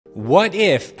What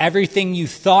if everything you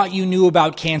thought you knew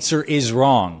about cancer is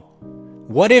wrong?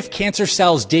 What if cancer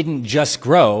cells didn't just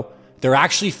grow, they're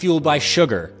actually fueled by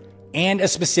sugar and a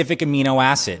specific amino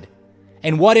acid?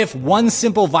 And what if one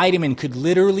simple vitamin could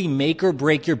literally make or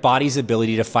break your body's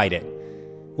ability to fight it?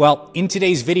 Well, in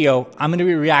today's video, I'm going to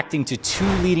be reacting to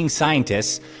two leading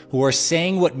scientists who are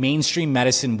saying what mainstream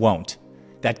medicine won't: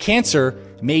 that cancer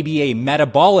may be a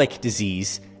metabolic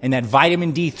disease and that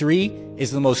vitamin D3 is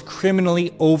the most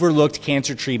criminally overlooked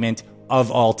cancer treatment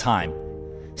of all time.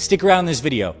 Stick around in this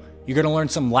video. You're going to learn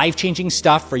some life-changing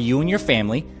stuff for you and your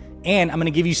family, and I'm going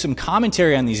to give you some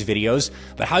commentary on these videos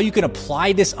about how you can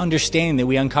apply this understanding that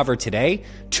we uncover today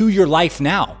to your life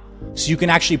now, so you can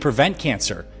actually prevent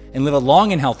cancer and live a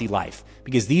long and healthy life,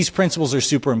 because these principles are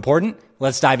super important.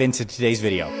 Let's dive into today's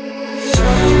video.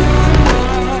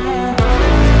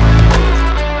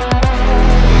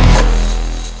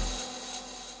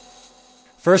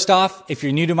 First off, if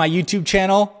you're new to my YouTube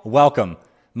channel, welcome.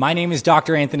 My name is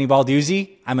Dr. Anthony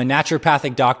Balduzzi. I'm a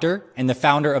naturopathic doctor and the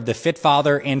founder of the Fit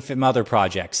Father and Fit Mother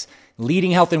projects,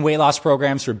 leading health and weight loss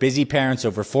programs for busy parents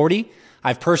over 40.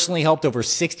 I've personally helped over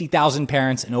 60,000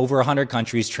 parents in over 100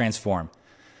 countries transform.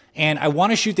 And I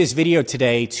want to shoot this video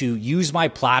today to use my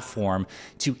platform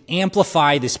to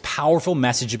amplify this powerful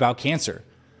message about cancer.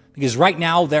 Because right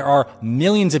now there are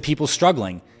millions of people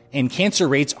struggling and cancer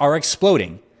rates are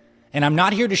exploding. And I'm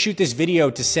not here to shoot this video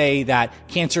to say that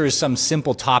cancer is some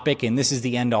simple topic and this is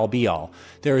the end all be all.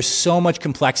 There is so much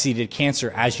complexity to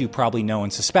cancer, as you probably know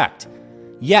and suspect.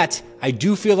 Yet, I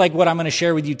do feel like what I'm going to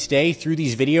share with you today through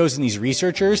these videos and these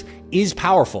researchers is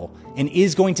powerful and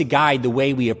is going to guide the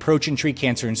way we approach and treat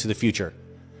cancer into the future.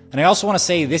 And I also want to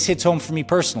say this hits home for me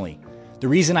personally. The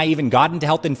reason I even got into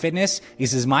health and fitness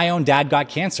is because my own dad got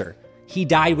cancer. He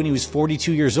died when he was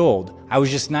 42 years old. I was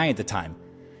just 9 at the time.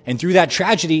 And through that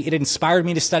tragedy, it inspired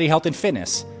me to study health and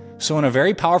fitness. So in a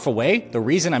very powerful way, the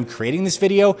reason I'm creating this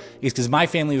video is because my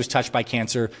family was touched by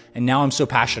cancer and now I'm so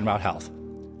passionate about health.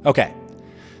 Okay,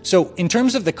 so in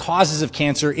terms of the causes of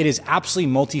cancer, it is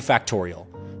absolutely multifactorial.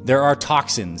 There are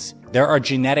toxins, there are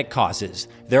genetic causes,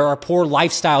 there are poor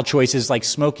lifestyle choices like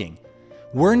smoking.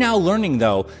 We're now learning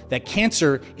though that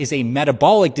cancer is a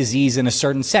metabolic disease in a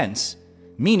certain sense,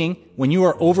 meaning when you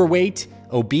are overweight,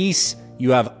 obese, you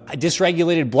have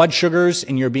dysregulated blood sugars,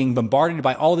 and you're being bombarded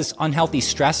by all this unhealthy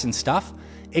stress and stuff,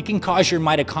 it can cause your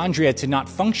mitochondria to not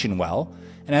function well,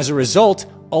 and as a result,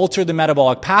 alter the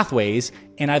metabolic pathways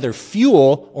and either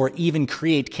fuel or even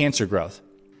create cancer growth.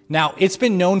 Now, it's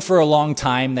been known for a long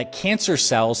time that cancer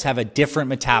cells have a different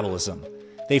metabolism.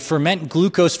 They ferment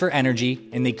glucose for energy,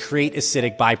 and they create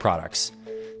acidic byproducts.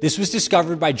 This was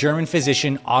discovered by German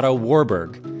physician Otto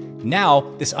Warburg. Now,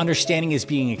 this understanding is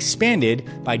being expanded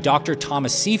by Dr.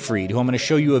 Thomas Seyfried, who I'm going to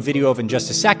show you a video of in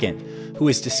just a second, who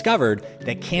has discovered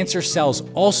that cancer cells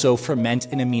also ferment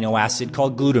an amino acid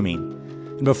called glutamine.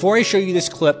 And before I show you this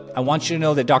clip, I want you to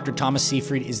know that Dr. Thomas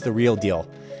Seyfried is the real deal.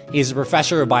 He is a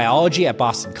professor of biology at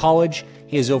Boston College.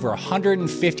 He has over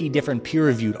 150 different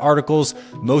peer-reviewed articles,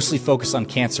 mostly focused on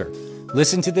cancer.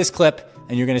 Listen to this clip,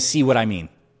 and you're going to see what I mean.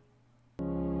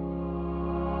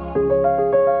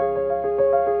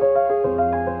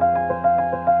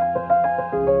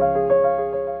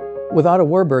 With Otto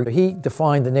Warburg, he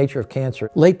defined the nature of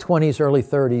cancer, late 20s, early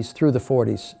 30s, through the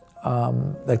 40s,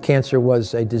 that cancer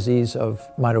was a disease of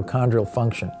mitochondrial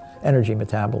function, energy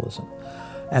metabolism.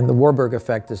 And the Warburg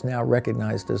effect is now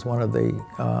recognized as one of the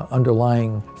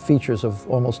underlying features of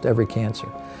almost every cancer.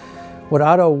 What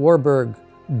Otto Warburg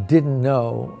didn't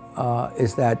know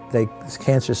is that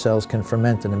cancer cells can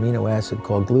ferment an amino acid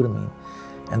called glutamine,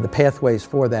 and the pathways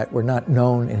for that were not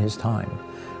known in his time.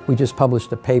 We just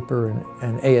published a paper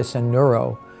in ASN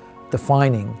Neuro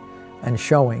defining and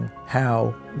showing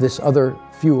how this other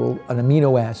fuel, an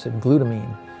amino acid,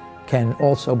 glutamine, can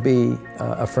also be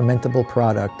a fermentable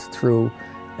product through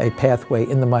a pathway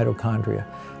in the mitochondria.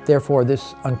 Therefore,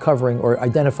 this uncovering or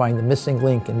identifying the missing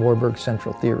link in Warburg's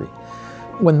central theory.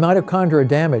 When mitochondria are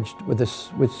damaged,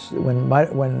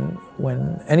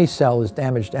 when any cell is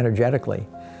damaged energetically,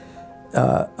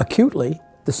 acutely,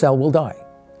 the cell will die.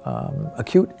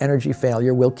 Acute energy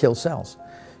failure will kill cells.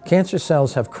 Cancer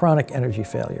cells have chronic energy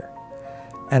failure.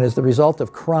 And as the result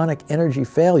of chronic energy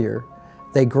failure,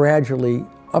 they gradually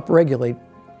upregulate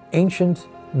ancient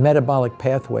metabolic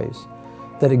pathways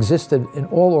that existed in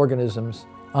all organisms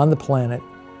on the planet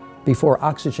before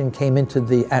oxygen came into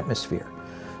the atmosphere.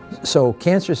 So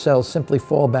cancer cells simply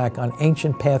fall back on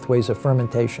ancient pathways of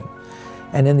fermentation.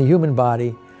 And in the human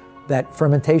body, that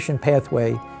fermentation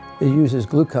pathway uses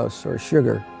glucose or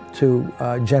sugar to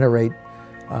generate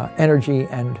energy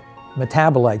and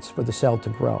metabolites for the cell to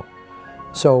grow.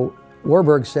 So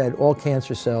Warburg said all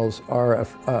cancer cells are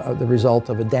the result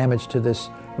of a damage to this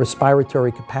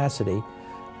respiratory capacity,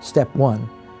 step one.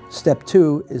 Step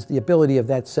two is the ability of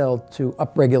that cell to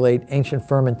upregulate ancient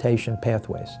fermentation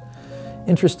pathways.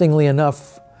 Interestingly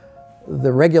enough,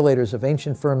 the regulators of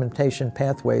ancient fermentation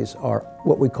pathways are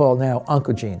what we call now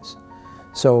oncogenes.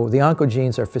 So the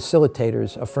oncogenes are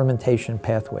facilitators of fermentation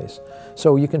pathways.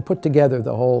 So you can put together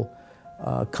the whole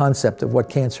concept of what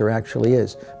cancer actually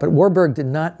is. But Warburg did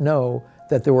not know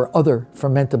that there were other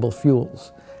fermentable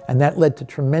fuels, and that led to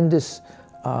tremendous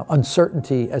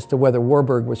uncertainty as to whether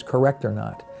Warburg was correct or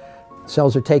not.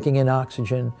 Cells are taking in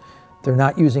oxygen, they're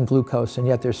not using glucose, and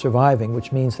yet they're surviving,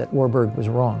 which means that Warburg was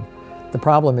wrong. The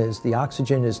problem is the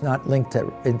oxygen is not linked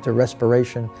into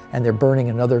respiration, and they're burning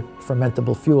another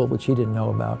fermentable fuel, which he didn't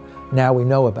know about. Now we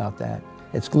know about that.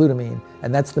 It's glutamine,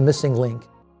 and that's the missing link.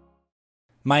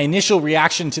 My initial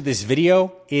reaction to this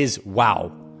video is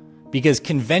wow, because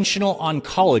conventional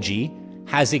oncology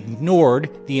has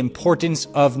ignored the importance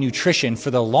of nutrition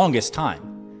for the longest time.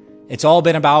 It's all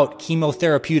been about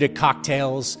chemotherapeutic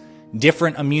cocktails,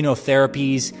 different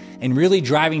immunotherapies, and really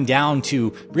driving down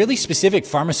to really specific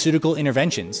pharmaceutical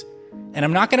interventions. And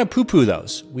I'm not going to poo-poo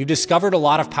those. We've discovered a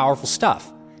lot of powerful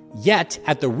stuff. Yet,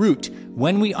 at the root,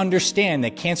 when we understand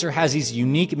that cancer has these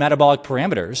unique metabolic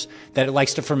parameters, that it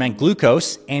likes to ferment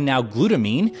glucose and now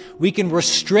glutamine, we can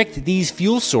restrict these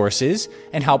fuel sources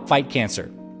and help fight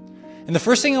cancer. And the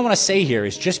first thing I want to say here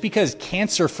is just because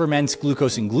cancer ferments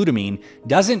glucose and glutamine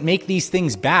doesn't make these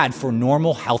things bad for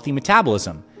normal, healthy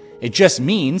metabolism. It just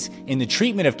means in the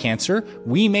treatment of cancer,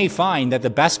 we may find that the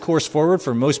best course forward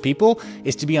for most people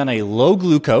is to be on a low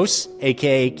glucose,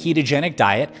 aka ketogenic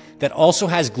diet, that also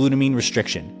has glutamine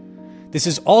restriction. This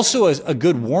is also a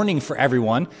good warning for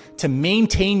everyone to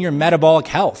maintain your metabolic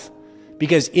health.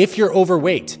 Because if you're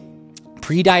overweight,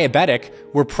 pre-diabetic,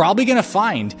 we're probably going to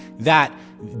find that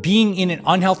being in an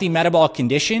unhealthy metabolic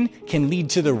condition can lead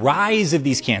to the rise of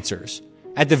these cancers.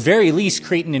 At the very least,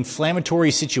 create an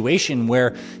inflammatory situation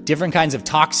where different kinds of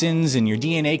toxins and your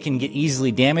DNA can get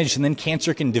easily damaged, and then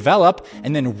cancer can develop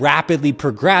and then rapidly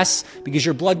progress because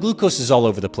your blood glucose is all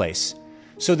over the place.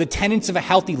 So the tenets of a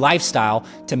healthy lifestyle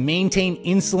to maintain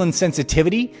insulin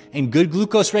sensitivity and good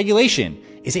glucose regulation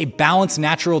is a balanced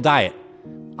natural diet.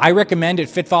 I recommend at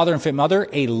Fit Father and Fit Mother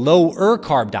a lower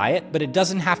carb diet, but it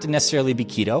doesn't have to necessarily be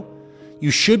keto.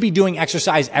 You should be doing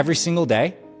exercise every single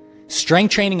day,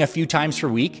 strength training a few times per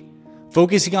week,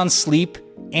 focusing on sleep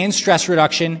and stress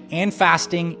reduction and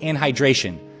fasting and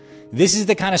hydration. This is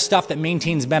the kind of stuff that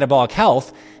maintains metabolic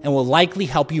health and will likely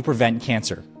help you prevent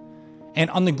cancer. And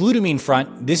on the glutamine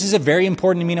front, this is a very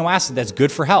important amino acid that's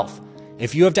good for health.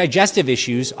 If you have digestive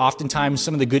issues, oftentimes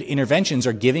some of the good interventions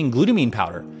are giving glutamine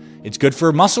powder. It's good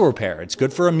for muscle repair, it's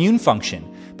good for immune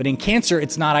function, but in cancer,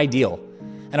 it's not ideal.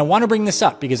 And I want to bring this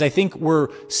up because I think we're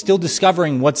still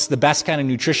discovering what's the best kind of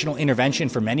nutritional intervention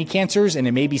for many cancers, and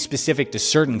it may be specific to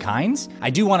certain kinds. I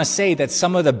do want to say that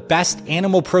some of the best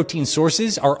animal protein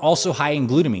sources are also high in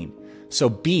glutamine. So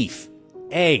beef,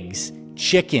 eggs,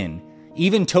 chicken,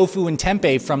 even tofu and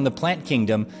tempeh from the plant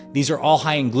kingdom, these are all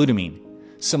high in glutamine.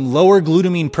 Some lower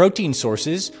glutamine protein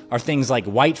sources are things like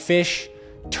whitefish,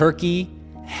 turkey,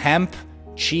 hemp,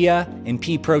 chia, and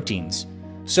pea proteins.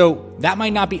 So that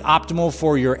might not be optimal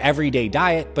for your everyday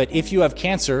diet, but if you have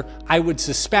cancer, I would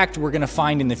suspect we're going to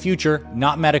find in the future,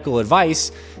 not medical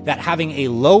advice, that having a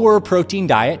lower protein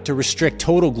diet to restrict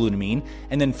total glutamine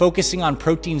and then focusing on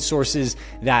protein sources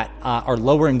that are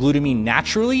lower in glutamine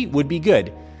naturally would be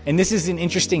good. And this is an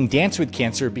interesting dance with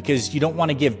cancer because you don't want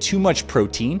to give too much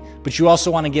protein, but you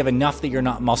also want to give enough that you're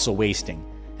not muscle wasting.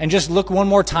 And just look one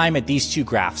more time at these two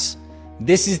graphs.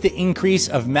 This is the increase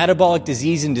of metabolic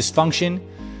disease and dysfunction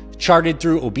charted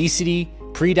through obesity,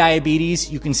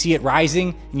 prediabetes. You can see it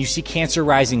rising and you see cancer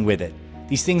rising with it.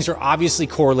 These things are obviously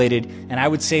correlated, and I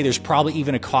would say there's probably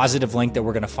even a causative link that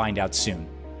we're going to find out soon.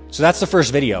 So that's the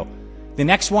first video. The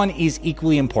next one is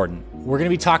equally important. We're going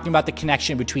to be talking about the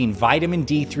connection between vitamin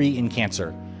D3 and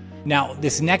cancer. Now,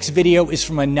 this next video is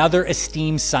from another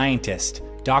esteemed scientist,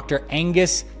 Dr.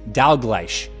 Angus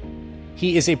Dalgleish.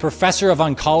 He is a professor of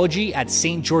oncology at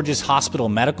St. George's Hospital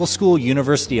Medical School,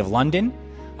 University of London,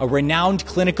 a renowned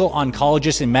clinical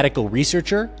oncologist and medical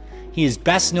researcher. He is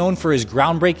best known for his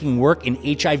groundbreaking work in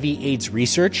HIV/AIDS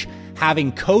research,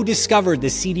 having co-discovered the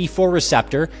CD4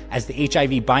 receptor as the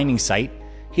HIV binding site.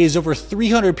 He has over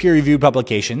 300 peer-reviewed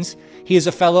publications. He is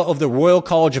a fellow of the Royal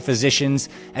College of Physicians,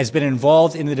 has been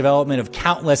involved in the development of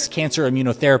countless cancer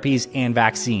immunotherapies and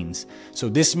vaccines. So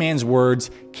this man's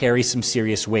words carry some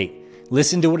serious weight.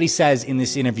 Listen to what he says in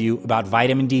this interview about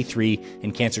vitamin D3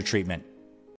 and cancer treatment.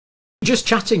 Just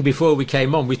chatting before we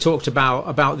came on, we talked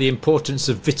about the importance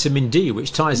of vitamin D,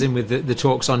 which ties in with the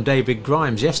talks on David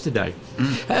Grimes yesterday.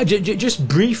 Just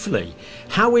briefly,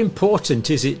 how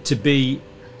important is it to be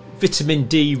vitamin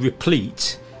D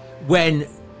replete when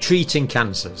treating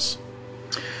cancers?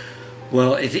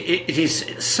 Well, it is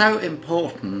so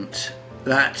important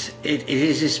that it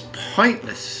is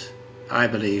pointless, I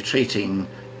believe, treating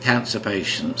cancer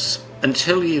patients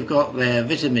until you've got their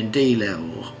vitamin D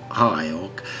level high, or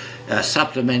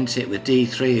supplement it with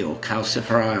D3 or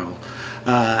calciferol.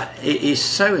 It is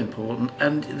so important,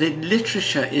 and the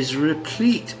literature is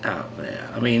replete out there.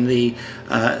 I mean,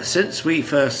 since we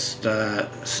first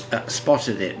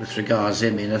spotted it with regards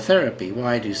to immunotherapy,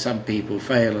 why do some people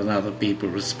fail and other people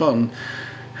respond?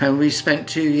 And we spent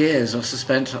 2 years, also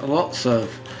spent lots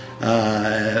of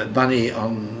money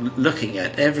on looking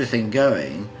at everything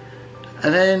going.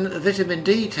 And then the vitamin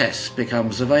D test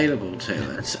becomes available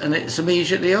to us, and it's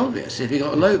immediately obvious. If you've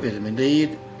got low vitamin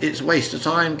D, it's a waste of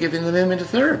time giving them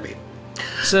immunotherapy.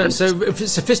 So if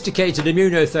it's sophisticated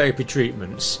immunotherapy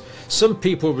treatments, some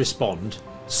people respond,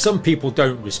 some people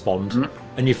don't respond,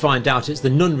 and you find out it's the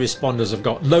non-responders have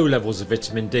got low levels of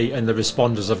vitamin D and the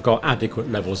responders have got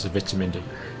adequate levels of vitamin D.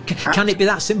 Can it be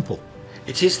that simple?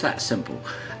 It is that simple,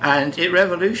 and it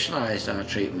revolutionised our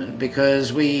treatment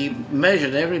because we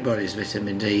measured everybody's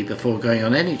vitamin D before going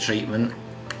on any treatment.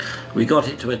 We got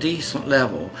it to a decent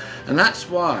level, and that's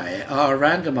why our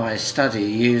randomised study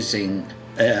using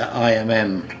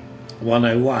IMM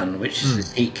 101, which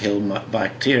is the heat kill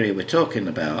bacteria we're talking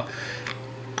about,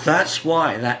 that's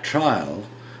why that trial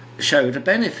showed a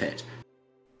benefit.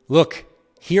 Look,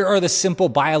 here are the simple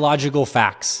biological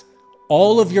facts.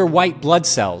 All of your white blood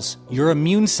cells, your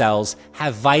immune cells,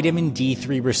 have vitamin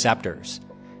D3 receptors.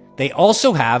 They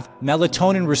also have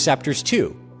melatonin receptors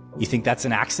too. You think that's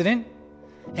an accident?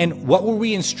 And what were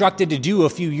we instructed to do a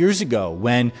few years ago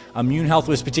when immune health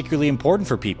was particularly important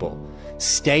for people?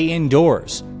 Stay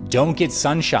indoors, don't get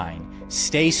sunshine,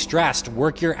 stay stressed,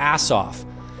 work your ass off,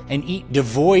 and eat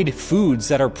devoid foods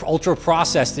that are ultra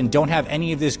processed and don't have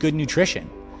any of this good nutrition.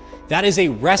 That is a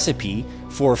recipe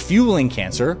for fueling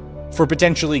cancer, for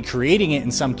potentially creating it in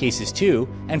some cases too,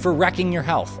 and for wrecking your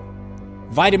health.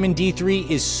 Vitamin D3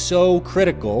 is so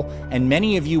critical, and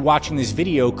many of you watching this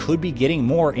video could be getting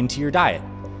more into your diet.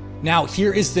 Now,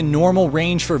 here is the normal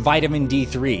range for vitamin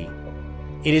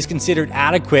D3. It is considered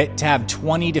adequate to have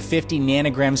 20 to 50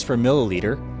 nanograms per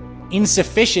milliliter,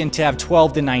 insufficient to have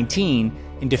 12 to 19,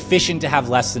 and deficient to have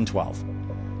less than 12.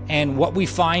 And what we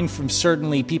find from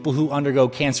certainly people who undergo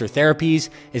cancer therapies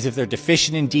is if they're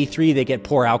deficient in D3, they get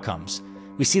poor outcomes.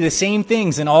 We see the same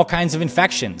things in all kinds of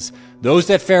infections. Those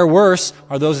that fare worse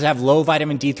are those that have low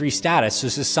vitamin D3 status, so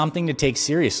this is something to take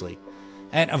seriously.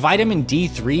 And a vitamin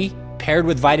D3 paired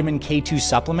with vitamin K2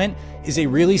 supplement is a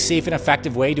really safe and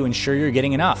effective way to ensure you're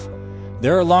getting enough.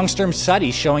 There are long-term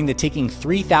studies showing that taking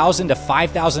 3,000 to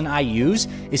 5,000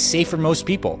 IUs is safe for most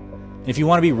people. And if you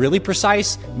want to be really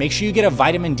precise, make sure you get a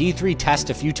vitamin D3 test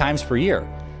a few times per year,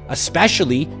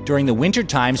 especially during the winter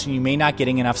times when you may not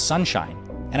getting enough sunshine.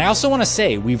 And I also want to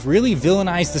say, we've really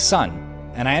villainized the sun.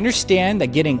 And I understand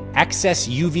that getting excess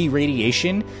UV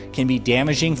radiation can be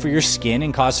damaging for your skin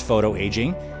and cause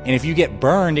photoaging. And if you get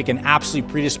burned, it can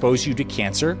absolutely predispose you to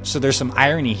cancer. So there's some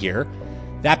irony here.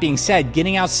 That being said,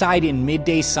 getting outside in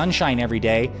midday sunshine every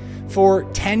day for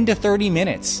 10 to 30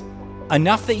 minutes,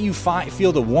 enough that you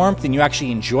feel the warmth and you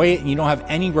actually enjoy it and you don't have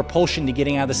any repulsion to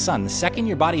getting out of the sun. The second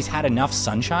your body's had enough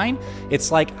sunshine,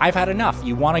 it's like, I've had enough.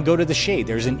 You want to go to the shade.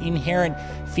 There's an inherent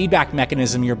feedback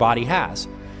mechanism your body has.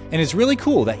 And it's really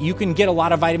cool that you can get a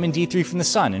lot of vitamin D3 from the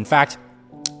sun. In fact,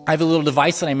 I have a little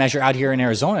device that I measure out here in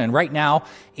Arizona, and right now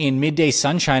in midday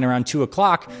sunshine around 2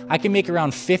 o'clock, I can make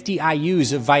around 50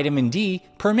 IUs of vitamin D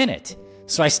per minute.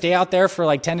 So I stay out there for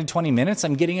like 10 to 20 minutes,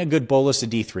 I'm getting a good bolus of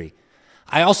D3.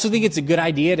 I also think it's a good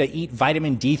idea to eat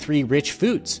vitamin D3 rich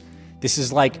foods. This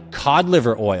is like cod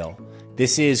liver oil.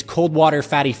 This is cold water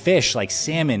fatty fish like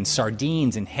salmon,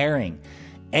 sardines, and herring,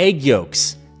 egg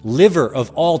yolks, liver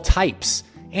of all types.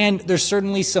 And there's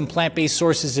certainly some plant-based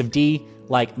sources of D,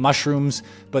 like mushrooms,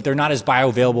 but they're not as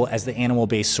bioavailable as the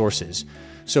animal-based sources.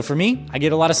 So for me, I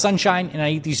get a lot of sunshine and I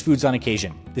eat these foods on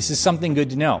occasion. This is something good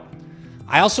to know.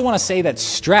 I also want to say that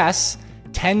stress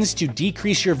tends to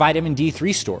decrease your vitamin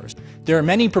D3 stores. There are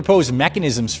many proposed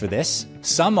mechanisms for this.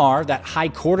 Some are that high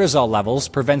cortisol levels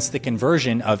prevents the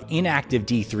conversion of inactive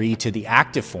D3 to the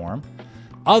active form.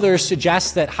 Others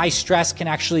suggest that high stress can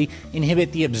actually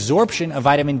inhibit the absorption of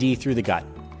vitamin D through the gut.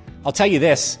 I'll tell you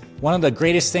this, one of the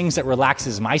greatest things that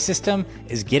relaxes my system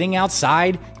is getting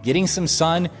outside, getting some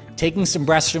sun, taking some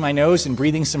breaths through my nose, and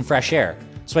breathing some fresh air.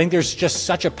 So I think there's just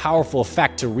such a powerful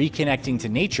effect to reconnecting to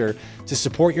nature to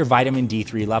support your vitamin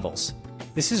D3 levels.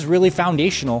 This is really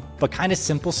foundational, but kind of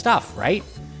simple stuff, right?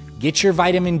 Get your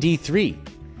vitamin D3.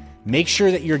 Make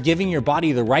sure that you're giving your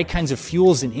body the right kinds of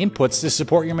fuels and inputs to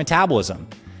support your metabolism.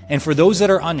 And for those that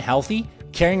are unhealthy,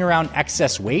 carrying around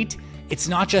excess weight, it's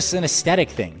not just an aesthetic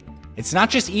thing. It's not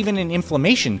just even an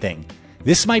inflammation thing.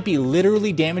 This might be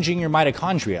literally damaging your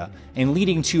mitochondria and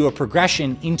leading to a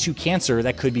progression into cancer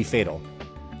that could be fatal.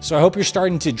 So I hope you're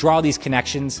starting to draw these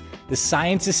connections. The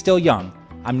science is still young.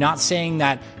 I'm not saying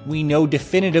that we know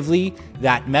definitively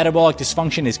that metabolic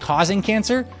dysfunction is causing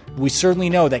cancer. We certainly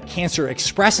know that cancer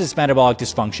expresses metabolic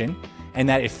dysfunction and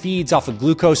that it feeds off of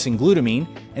glucose and glutamine,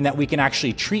 and that we can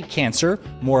actually treat cancer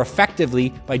more effectively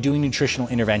by doing nutritional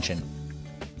intervention.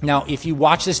 Now, if you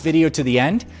watch this video to the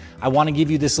end, I want to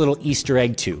give you this little Easter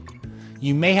egg too.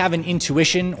 You may have an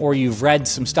intuition, or you've read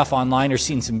some stuff online or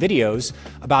seen some videos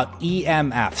about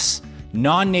EMFs,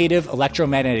 non-native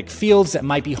electromagnetic fields that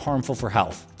might be harmful for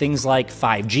health. Things like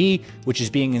 5G, which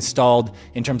is being installed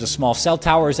in terms of small cell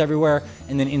towers everywhere,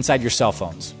 and then inside your cell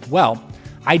phones. Well,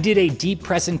 I did a deep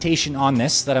presentation on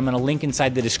this that I'm going to link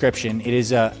inside the description. It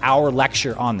is an hour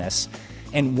lecture on this.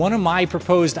 And one of my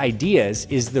proposed ideas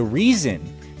is the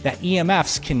reason that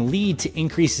EMFs can lead to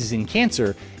increases in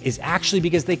cancer is actually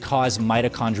because they cause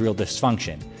mitochondrial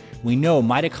dysfunction. We know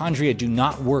mitochondria do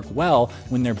not work well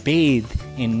when they're bathed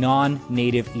in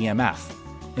non-native EMF.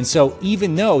 And so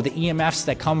even though the EMFs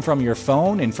that come from your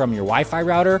phone and from your Wi-Fi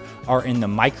router are in the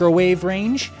microwave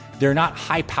range, they're not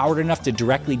high powered enough to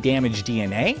directly damage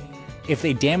DNA. If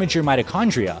they damage your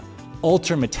mitochondria,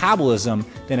 alter metabolism,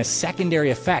 then a secondary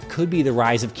effect could be the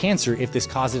rise of cancer if this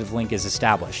causative link is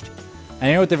established. And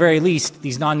I know at the very least,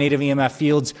 these non-native EMF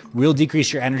fields will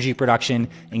decrease your energy production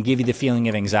and give you the feeling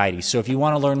of anxiety. So if you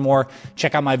want to learn more,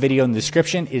 check out my video in the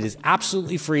description. It is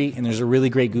absolutely free, and there's a really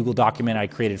great Google document I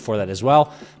created for that as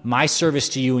well. My service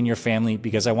to you and your family,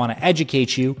 because I want to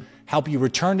educate you, help you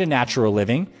return to natural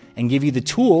living, and give you the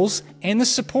tools and the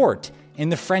support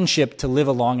and the friendship to live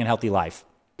a long and healthy life.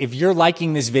 If you're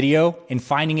liking this video and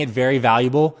finding it very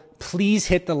valuable, please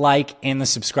hit the like and the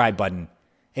subscribe button.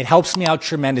 It helps me out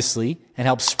tremendously and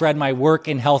helps spread my work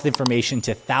and health information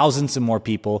to thousands of more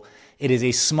people. It is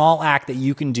a small act that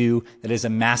you can do that is a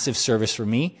massive service for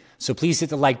me. So please hit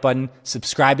the like button,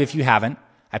 subscribe if you haven't.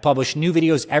 I publish new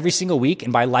videos every single week,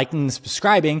 and by liking and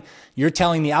subscribing, you're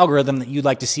telling the algorithm that you'd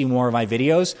like to see more of my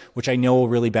videos, which I know will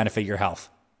really benefit your health.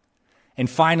 And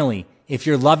finally, if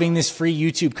you're loving this free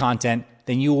YouTube content,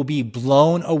 then you will be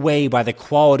blown away by the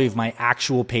quality of my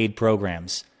actual paid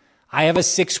programs. I have a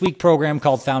 6-week program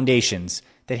called Foundations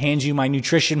that hands you my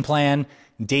nutrition plan,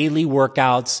 daily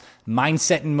workouts,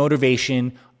 mindset and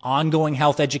motivation, ongoing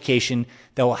health education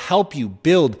that will help you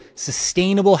build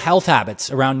sustainable health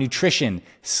habits around nutrition,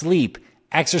 sleep,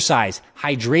 exercise,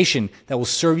 hydration that will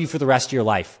serve you for the rest of your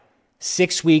life.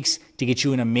 6 weeks to get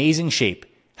you in amazing shape,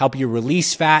 help you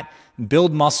release fat,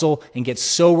 build muscle, and get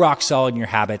so rock solid in your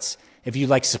habits. If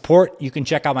you'd like support, you can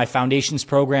check out my Foundations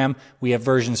program. We have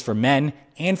versions for men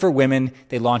and for women.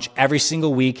 They launch every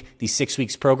single week, these 6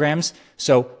 weeks programs.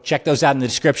 So check those out in the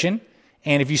description.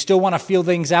 And if you still want to feel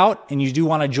things out and you do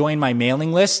want to join my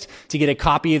mailing list to get a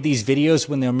copy of these videos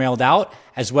when they're mailed out,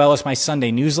 as well as my Sunday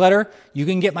newsletter, you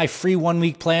can get my free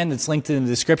 1-week plan that's linked in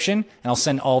the description, and I'll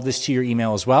send all of this to your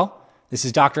email as well. This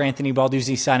is Dr. Anthony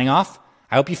Balduzzi signing off.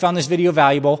 I hope you found this video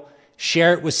valuable.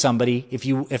 Share it with somebody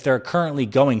if they're currently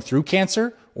going through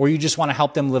cancer, or you just want to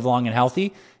help them live long and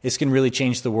healthy. This can really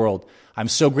change the world. I'm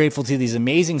so grateful to these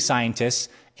amazing scientists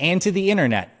and to the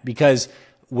internet, because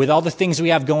with all the things we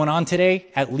have going on today,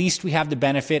 at least we have the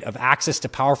benefit of access to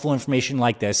powerful information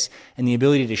like this and the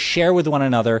ability to share with one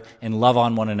another and love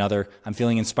on one another. I'm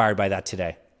feeling inspired by that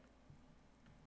today.